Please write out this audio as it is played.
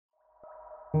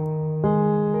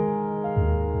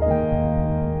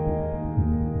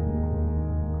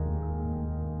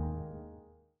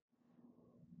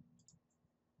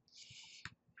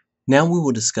Now we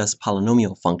will discuss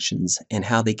polynomial functions and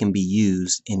how they can be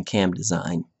used in CAM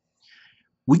design.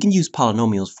 We can use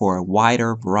polynomials for a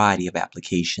wider variety of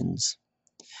applications.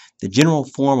 The general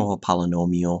form of a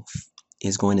polynomial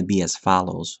is going to be as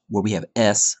follows, where we have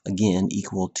s, again,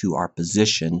 equal to our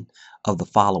position of the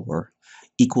follower,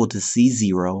 equal to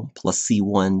c0 plus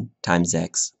c1 times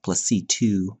x plus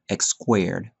c2 x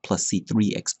squared plus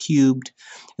c3 x cubed,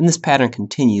 and this pattern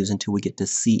continues until we get to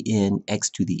cn x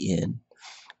to the n.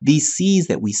 These c's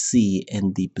that we see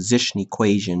in the position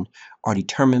equation are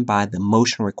determined by the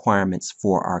motion requirements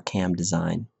for our CAM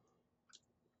design.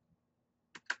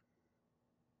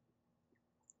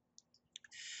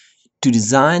 To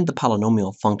design the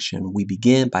polynomial function, we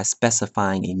begin by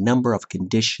specifying a number of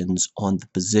conditions on the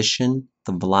position,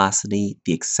 the velocity,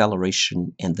 the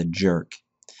acceleration, and the jerk.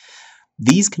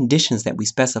 These conditions that we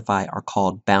specify are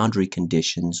called boundary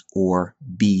conditions, or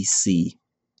BC.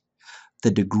 The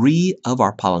degree of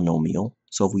our polynomial,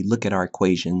 so if we look at our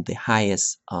equation, the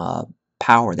highest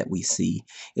power that we see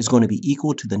is going to be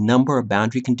equal to the number of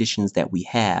boundary conditions that we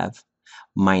have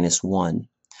minus 1.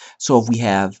 So if we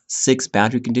have 6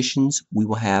 boundary conditions, we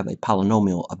will have a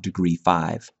polynomial of degree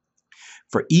 5.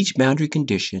 For each boundary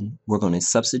condition, we're going to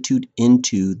substitute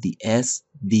into the S,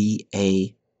 V,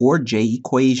 A, or J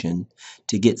equation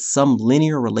to get some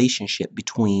linear relationship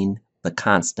between the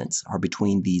constants, or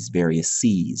between these various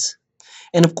C's.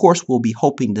 And of course, we'll be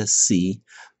hoping to see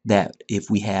that if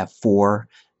we have 4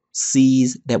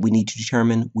 C's that we need to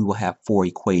determine, we will have 4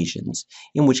 equations,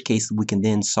 in which case we can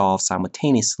then solve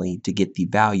simultaneously to get the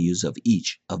values of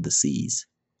each of the C's.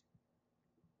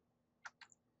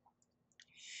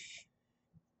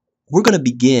 We're going to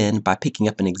begin by picking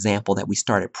up an example that we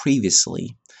started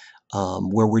previously,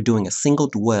 where we're doing a single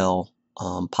dwell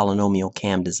polynomial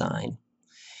CAM design.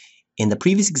 In the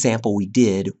previous example we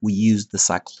used the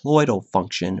cycloidal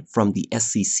function from the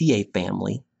SCCA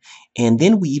family, and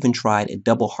then we even tried a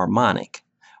double harmonic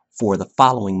for the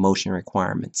following motion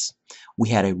requirements. We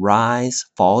had a rise,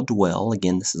 fall, dwell.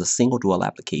 Again, this is a single dwell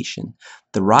application.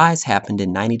 The rise happened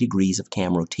in 90 degrees of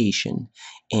CAM rotation,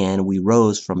 and we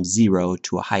rose from 0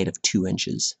 to a height of 2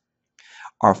 inches.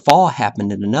 Our fall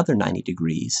happened in another 90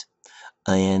 degrees,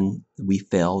 and we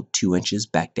fell 2 inches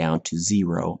back down to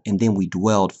 0, and then we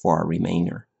dwelled for our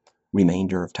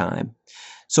remainder of time.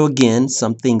 So again,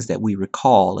 some things that we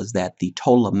recall is that the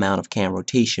total amount of CAM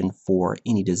rotation for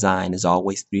any design is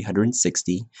always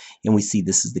 360, and we see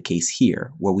this is the case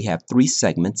here, where we have 3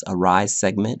 segments, a rise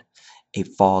segment, a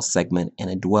fall segment, and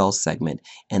a dwell segment,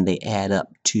 and they add up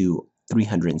to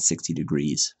 360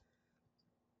 degrees.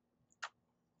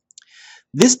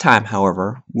 This time,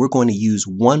 however, we're going to use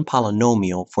one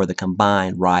polynomial for the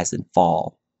combined rise and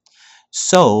fall.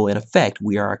 So, in effect,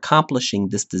 we are accomplishing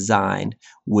this design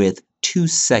with 2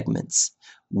 segments,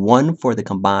 one for the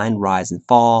combined rise and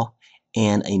fall,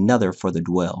 and another for the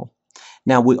dwell.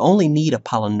 Now, we only need a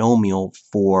polynomial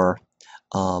for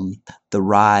the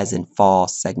rise and fall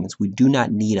segments. We do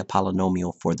not need a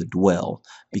polynomial for the dwell,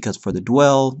 because for the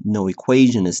dwell, no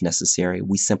equation is necessary.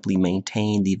 We simply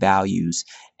maintain the values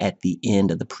at the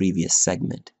end of the previous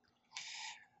segment.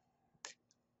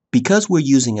 Because we're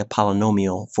using a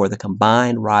polynomial for the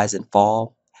combined rise and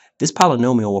fall, this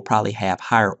polynomial will probably have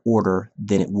higher order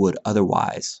than it would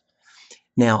otherwise.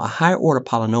 Now, a higher order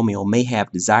polynomial may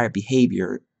have desired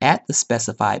behavior at the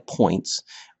specified points,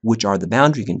 which are the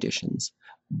boundary conditions,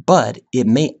 but it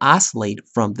may oscillate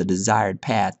from the desired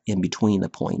path in between the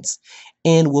points,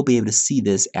 and we'll be able to see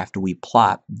this after we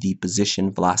plot the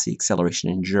position, velocity, acceleration,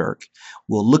 and jerk.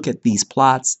 We'll look at these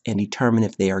plots and determine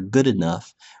if they are good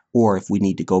enough or if we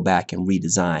need to go back and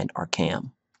redesign our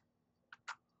CAM.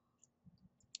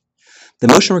 The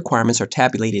motion requirements are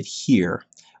tabulated here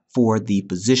for the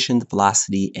position, the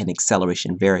velocity, and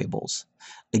acceleration variables.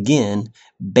 Again,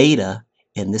 beta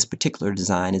in this particular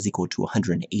design is equal to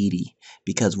 180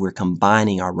 because we're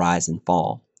combining our rise and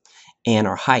fall, and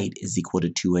our height is equal to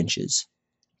 2 inches.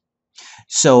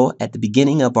 So at the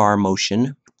beginning of our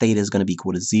motion, theta is going to be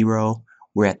equal to 0.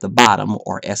 We're at the bottom,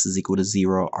 or s is equal to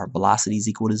 0, our velocity is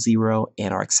equal to 0,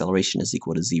 and our acceleration is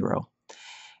equal to 0.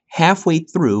 Halfway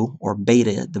through, or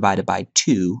beta divided by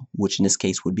 2, which in this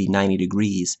case would be 90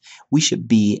 degrees, we should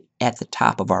be at the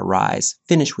top of our rise,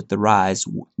 finished with the rise,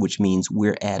 which means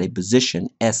we're at a position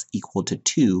s equal to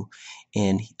 2,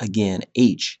 and again,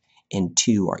 h and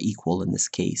 2 are equal in this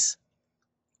case.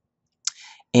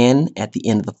 And at the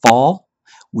end of the fall,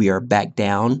 we are back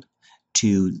down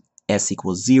to s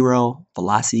equals 0,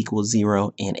 velocity equals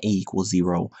 0, and a equals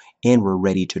 0, and we're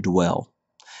ready to dwell.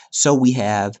 So we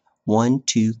have 1,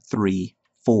 2, 3,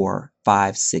 4,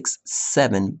 5, 6,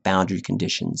 7 boundary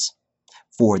conditions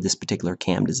for this particular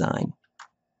CAM design.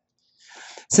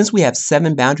 Since we have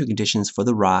 7 boundary conditions for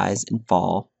the rise and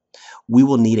fall, we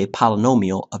will need a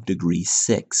polynomial of degree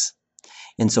 6.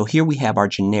 And so here we have our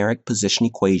generic position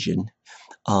equation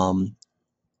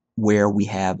where we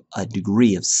have a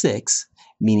degree of 6,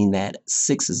 meaning that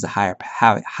 6 is the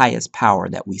highest power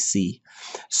that we see.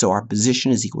 So our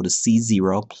position is equal to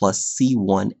C0 plus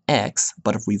C1x,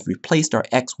 but if we've replaced our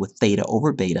x with theta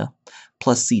over beta,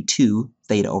 plus C2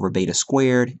 theta over beta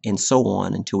squared, and so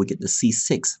on until we get to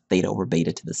C6 theta over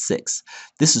beta to the 6.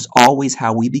 This is always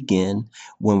how we begin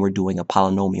when we're doing a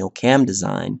polynomial CAM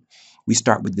design. We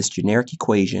start with this generic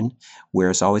equation where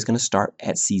it's always going to start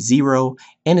at C0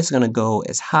 and it's going to go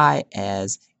as high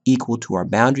as equal to our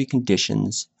boundary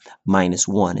conditions minus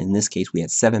 1. In this case, we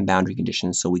had 7 boundary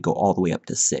conditions, so we go all the way up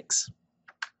to 6.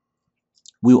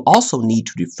 We will also need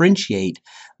to differentiate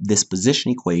this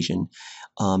position equation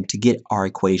to get our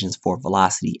equations for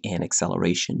velocity and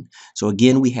acceleration. So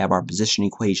again, we have our position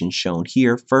equation shown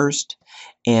here first,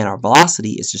 and our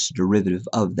velocity is just a derivative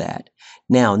of that.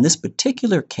 Now, in this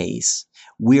particular case,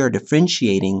 we are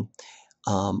differentiating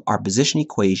our position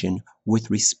equation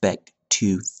with respect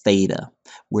to theta.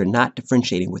 We're not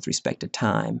differentiating with respect to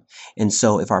time. And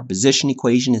so if our position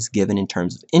equation is given in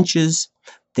terms of inches,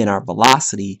 then our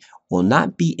velocity will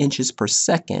not be inches per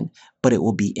second, but it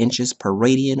will be inches per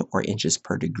radian or inches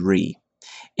per degree.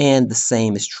 And the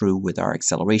same is true with our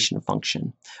acceleration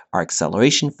function. Our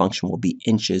acceleration function will be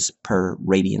inches per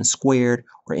radian squared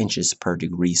or inches per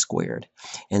degree squared.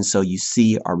 And so you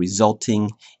see our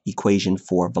resulting equation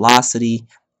for velocity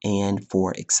and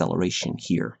for acceleration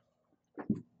here.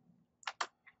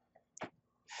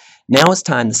 Now it's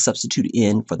time to substitute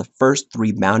in for the first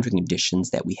 3 boundary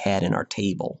conditions that we had in our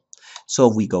table. So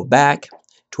if we go back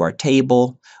to our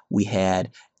table, we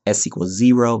had s equals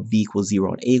 0, v equals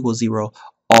 0, and a equals 0,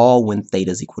 all when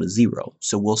theta is equal to 0.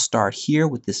 So we'll start here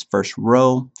with this first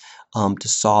row to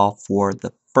solve for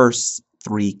the first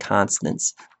 3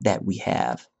 constants that we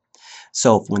have.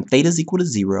 So when theta is equal to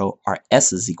 0, our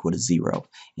s is equal to 0.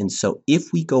 And so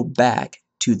if we go back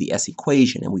to the s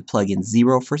equation and we plug in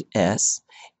 0 for s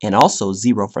and also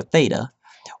 0 for theta,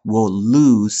 we'll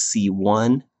lose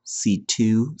C1,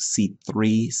 C2,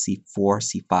 C3, C4,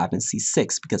 C5, and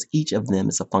C6 because each of them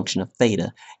is a function of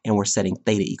theta, and we're setting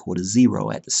theta equal to 0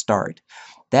 at the start.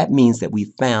 That means that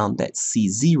we found that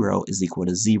C0 is equal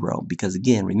to 0 because,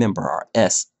 again, remember our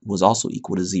S was also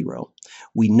equal to 0.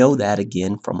 We know that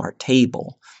again from our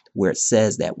table where it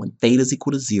says that when theta is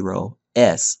equal to 0,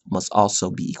 S must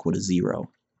also be equal to 0.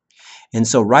 And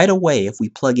so right away, if we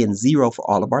plug in 0 for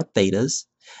all of our thetas,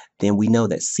 then we know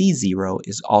that C0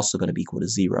 is also going to be equal to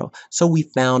 0. So we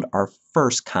found our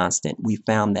first constant. We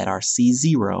found that our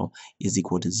C0 is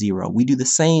equal to 0. We do the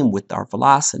same with our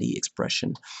velocity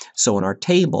expression. So in our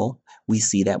table, we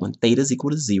see that when theta is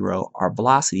equal to 0, our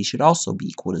velocity should also be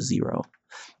equal to 0.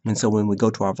 And so when we go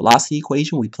to our velocity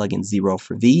equation, we plug in 0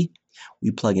 for v.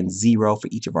 We plug in 0 for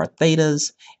each of our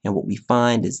thetas. And what we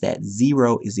find is that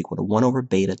 0 is equal to 1 over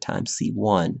beta times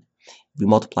C1. If we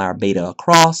multiply our beta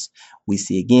across, we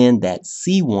see again that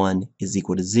C1 is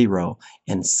equal to 0,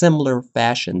 and in similar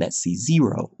fashion that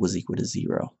C0 was equal to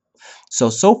 0.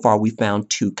 So far we found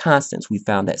 2 constants. We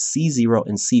found that C0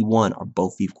 and C1 are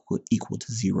both equal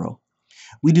to 0.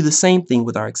 We do the same thing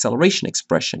with our acceleration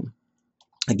expression.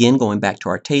 Again, going back to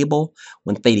our table,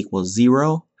 when theta equals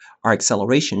 0, our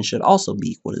acceleration should also be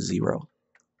equal to 0.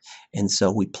 And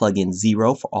so we plug in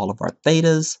 0 for all of our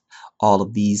thetas. All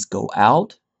of these go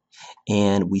out.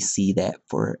 And we see that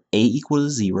for a equal to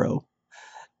 0,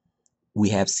 we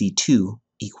have C2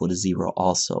 equal to 0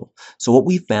 also. So what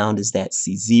we found is that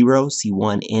C0,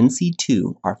 C1, and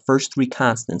C2, our first 3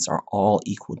 constants, are all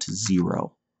equal to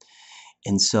 0.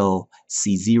 And so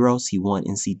C0, C1,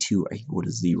 and C2 are equal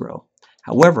to 0.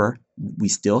 However, we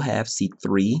still have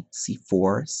C3,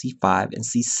 C4, C5, and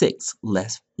C6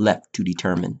 left to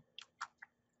determine.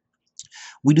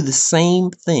 We do the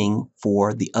same thing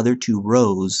for the other 2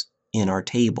 rows in our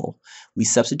table. We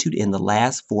substitute in the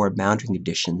last 4 boundary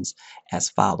conditions as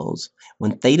follows.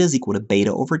 When theta is equal to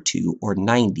beta over 2, or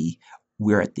 90,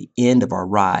 we're at the end of our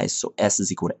rise, so S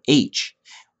is equal to H,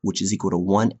 which is equal to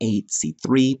 1/8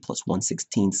 C3 plus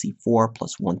 1/16 C4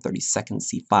 plus 1/32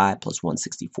 C5 plus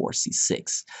 1/64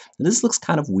 C6. Now this looks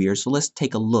kind of weird, so let's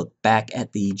take a look back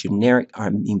at the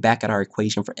back at our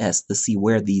equation for S to see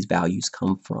where these values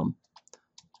come from.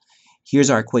 Here's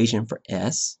our equation for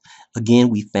S. Again,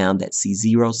 we found that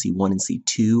C0, C1, and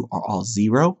C2 are all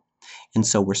 0. And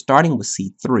so we're starting with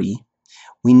C3.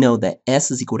 We know that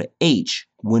S is equal to H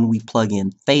when we plug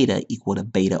in theta equal to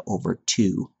beta over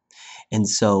 2. And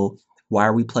so why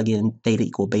are we plugging in theta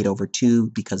equal beta over 2?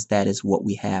 Because that is what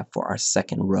we have for our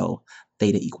second row.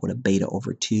 theta equal to beta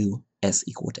over 2, s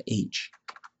equal to h.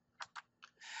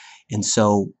 And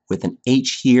so with an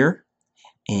h here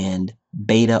and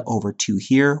beta over 2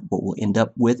 here, what we'll end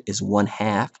up with is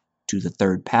 1/2 to the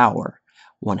 3rd power,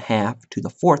 1/2 to the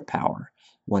 4th power,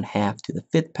 1/2 to the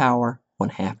 5th power,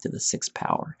 1/2 to the 6th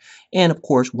power. And of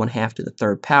course, 1/2 to the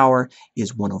 3rd power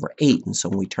is 1 over 8. And so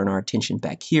when we turn our attention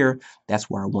back here, that's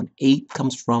where our 1/8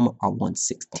 comes from, our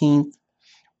 1/16th,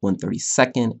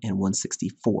 1/32nd, and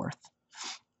 1/64th.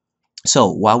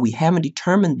 So while we haven't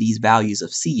determined these values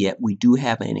of c yet, we do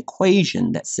have an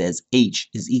equation that says h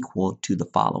is equal to the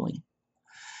following.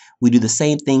 We do the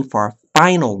same thing for our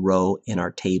final row in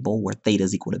our table where theta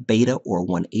is equal to beta or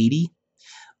 180.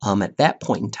 At that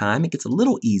point in time, it gets a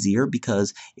little easier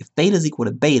because if theta is equal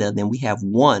to beta, then we have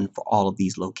 1 for all of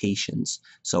these locations.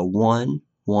 So 1,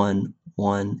 1,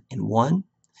 1, and 1.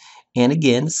 And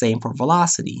again, the same for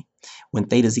velocity. When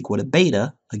theta is equal to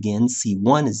beta, again,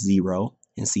 C1 is 0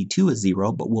 and C2 is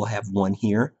 0, but we'll have 1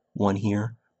 here, 1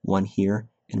 here, 1 here,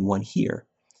 and 1 here.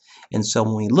 And so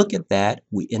when we look at that,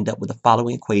 we end up with the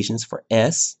following equations for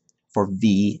S, for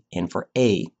V, and for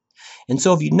A. And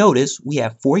so if you notice, we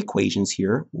have 4 equations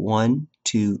here, 1,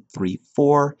 2, 3,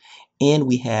 4, and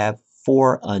we have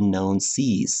 4 unknown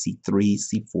C's, C3,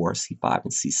 C4, C5,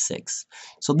 and C6.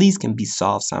 So these can be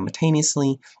solved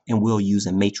simultaneously, and we'll use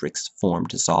a matrix form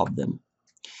to solve them.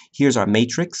 Here's our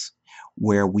matrix,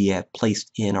 where we have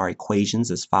placed in our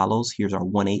equations as follows. Here's our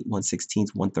 1/8, 1/16,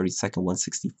 1/32,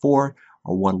 1/64,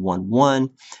 or 1/1,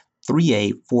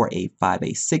 3a, 4a,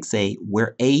 5a, 6a,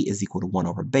 where a is equal to 1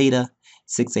 over beta,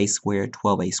 6a squared,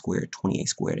 12a squared, 20a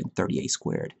squared, and 30a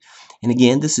squared. And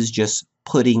again, this is just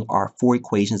putting our 4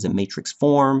 equations in matrix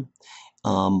form,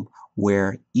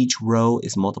 where each row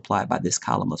is multiplied by this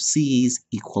column of c's,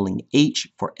 equaling h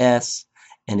for s.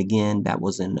 And again, that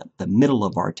was in the middle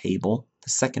of our table, the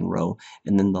second row,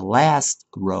 and then the last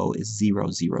row is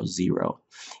 0, 0, 0.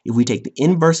 If we take the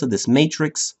inverse of this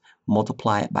matrix,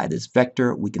 multiply it by this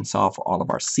vector, we can solve for all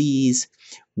of our c's,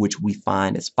 which we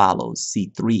find as follows.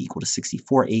 C3 equal to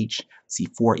 64h,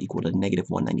 C4 equal to negative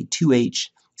 192h,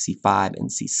 C5,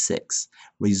 and C6,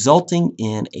 resulting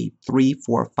in a 3,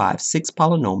 4, 5, 6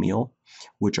 polynomial,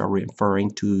 which are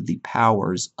referring to the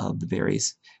powers of the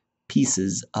various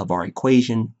pieces of our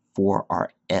equation for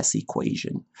our S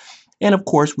equation. And of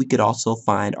course, we could also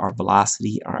find our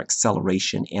velocity, our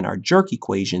acceleration, and our jerk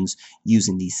equations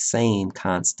using these same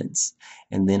constants.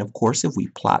 And then, of course, if we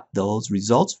plot those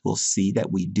results, we'll see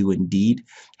that we do indeed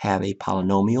have a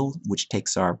polynomial which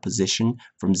takes our position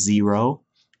from 0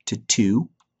 to 2,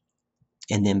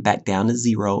 and then back down to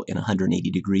 0 in 180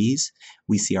 degrees.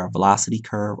 We see our velocity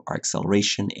curve, our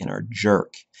acceleration, and our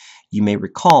jerk. You may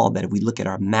recall that if we look at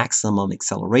our maximum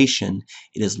acceleration,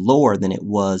 it is lower than it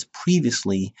was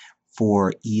previously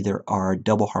for either our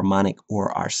double harmonic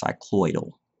or our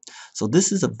cycloidal. So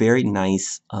this is a very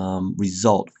nice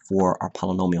result for our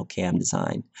polynomial cam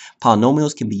design.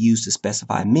 Polynomials can be used to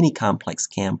specify many complex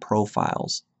cam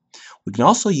profiles. We can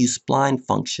also use spline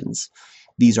functions.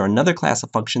 These are another class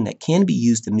of function that can be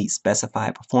used to meet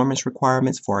specified performance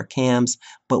requirements for our cams,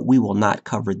 but we will not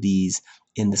cover these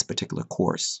in this particular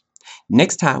course.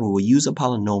 Next time we will use a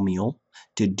polynomial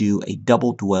to do a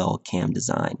double dwell cam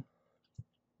design.